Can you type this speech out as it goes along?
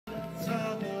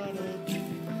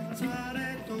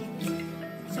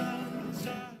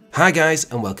Hi guys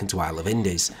and welcome to I Love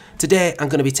Indies. Today I'm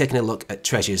going to be taking a look at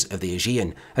Treasures of the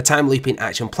Aegean, a time-looping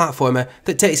action platformer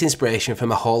that takes inspiration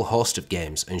from a whole host of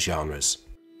games and genres.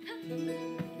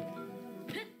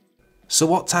 So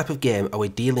what type of game are we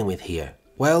dealing with here?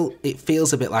 Well, it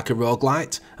feels a bit like a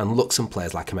roguelite and looks and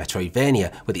plays like a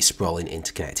Metroidvania with its sprawling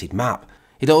interconnected map.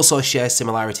 It also shares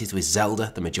similarities with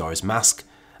Zelda the Majora's Mask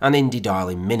and indie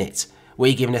darling Minute,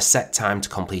 where you're given a set time to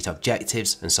complete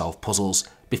objectives and solve puzzles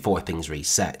before things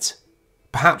reset.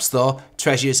 Perhaps though,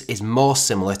 Treasures is more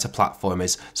similar to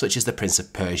platformers such as The Prince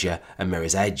of Persia and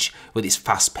Mirror's Edge, with its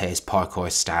fast-paced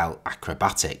parkour-style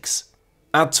acrobatics.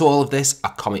 Add to all of this a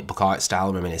comic book art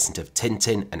style reminiscent of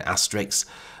Tintin and Asterix,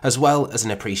 as well as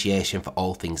an appreciation for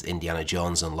all things Indiana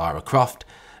Jones and Lara Croft,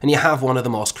 and you have one of the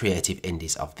most creative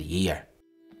indies of the year.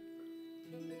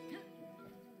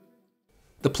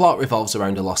 The plot revolves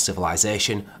around a lost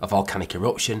civilization, a volcanic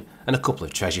eruption, and a couple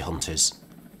of treasure hunters.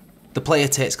 The player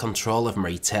takes control of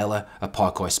Marie Taylor, a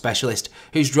parkour specialist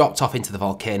who's dropped off into the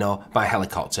volcano by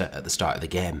helicopter at the start of the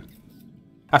game.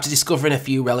 After discovering a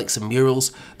few relics and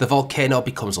murals, the volcano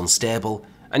becomes unstable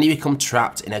and you become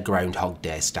trapped in a Groundhog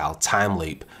Day style time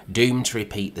loop, doomed to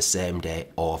repeat the same day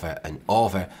over and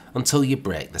over until you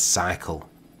break the cycle.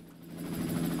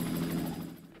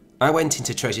 I went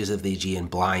into Treasures of the Aegean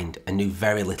blind and knew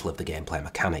very little of the gameplay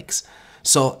mechanics,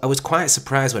 so I was quite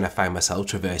surprised when I found myself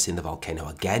traversing the volcano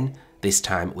again, this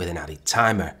time with an added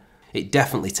timer. It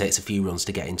definitely takes a few runs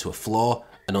to get into a flow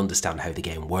and understand how the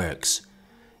game works.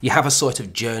 You have a sort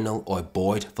of journal or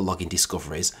board for logging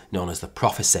discoveries known as the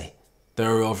Prophecy.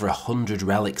 There are over 100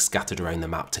 relics scattered around the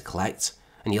map to collect,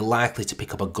 and you're likely to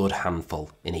pick up a good handful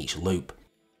in each loop.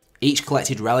 Each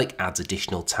collected relic adds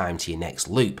additional time to your next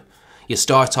loop. You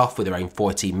start off with around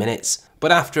 14 minutes,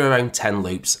 but after around 10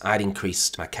 loops I'd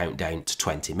increased my countdown to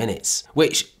 20 minutes,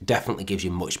 which definitely gives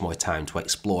you much more time to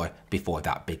explore before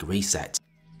that big reset.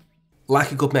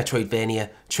 Like a good Metroidvania,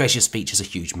 Treasures features a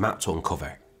huge map to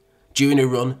uncover. During a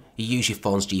run, you use your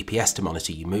phone's GPS to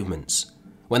monitor your movements.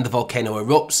 When the volcano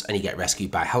erupts and you get rescued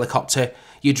by a helicopter,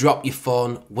 you drop your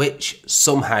phone, which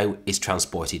somehow is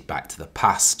transported back to the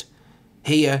past.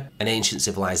 Here, an ancient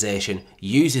civilization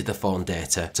uses the phone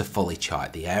data to fully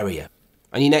chart the area.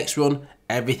 On your next run,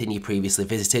 everything you previously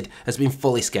visited has been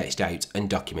fully sketched out and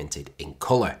documented in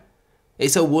colour.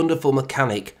 It's a wonderful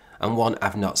mechanic and one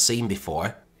I've not seen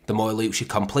before. The more loops you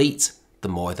complete, the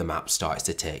more the map starts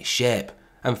to take shape,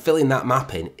 and filling that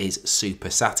map in is super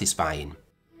satisfying.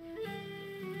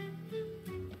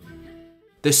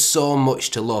 There's so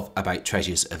much to love about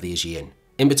Treasures of the Aegean.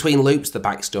 In between loops, the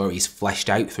backstory is fleshed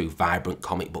out through vibrant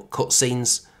comic book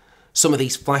cutscenes. Some of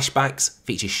these flashbacks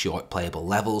feature short playable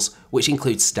levels, which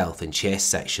include stealth and chase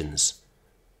sections.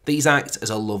 These act as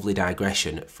a lovely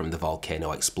digression from the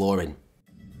volcano exploring.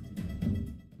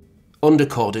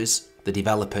 Undercoders, the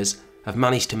developers, have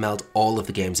managed to meld all of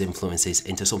the game's influences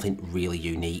into something really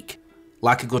unique.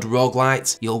 Like a good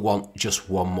roguelite, you'll want just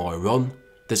one more run.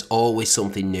 There's always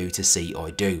something new to see or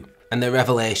do, and the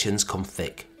revelations come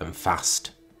thick and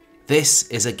fast. This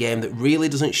is a game that really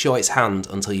doesn't show its hand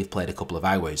until you've played a couple of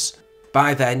hours.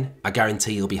 By then, I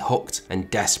guarantee you'll be hooked and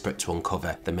desperate to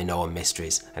uncover the Minoan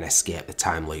mysteries and escape the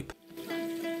time loop.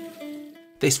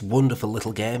 This wonderful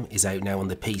little game is out now on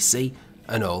the PC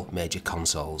and all major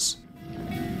consoles.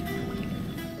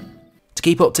 To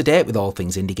keep up to date with all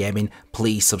things indie gaming,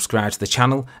 please subscribe to the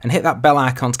channel and hit that bell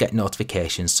icon to get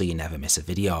notifications so you never miss a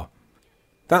video.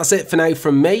 That's it for now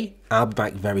from me. I'll be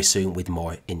back very soon with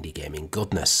more indie gaming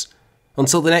goodness.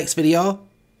 Until the next video,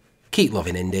 keep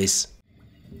loving indies.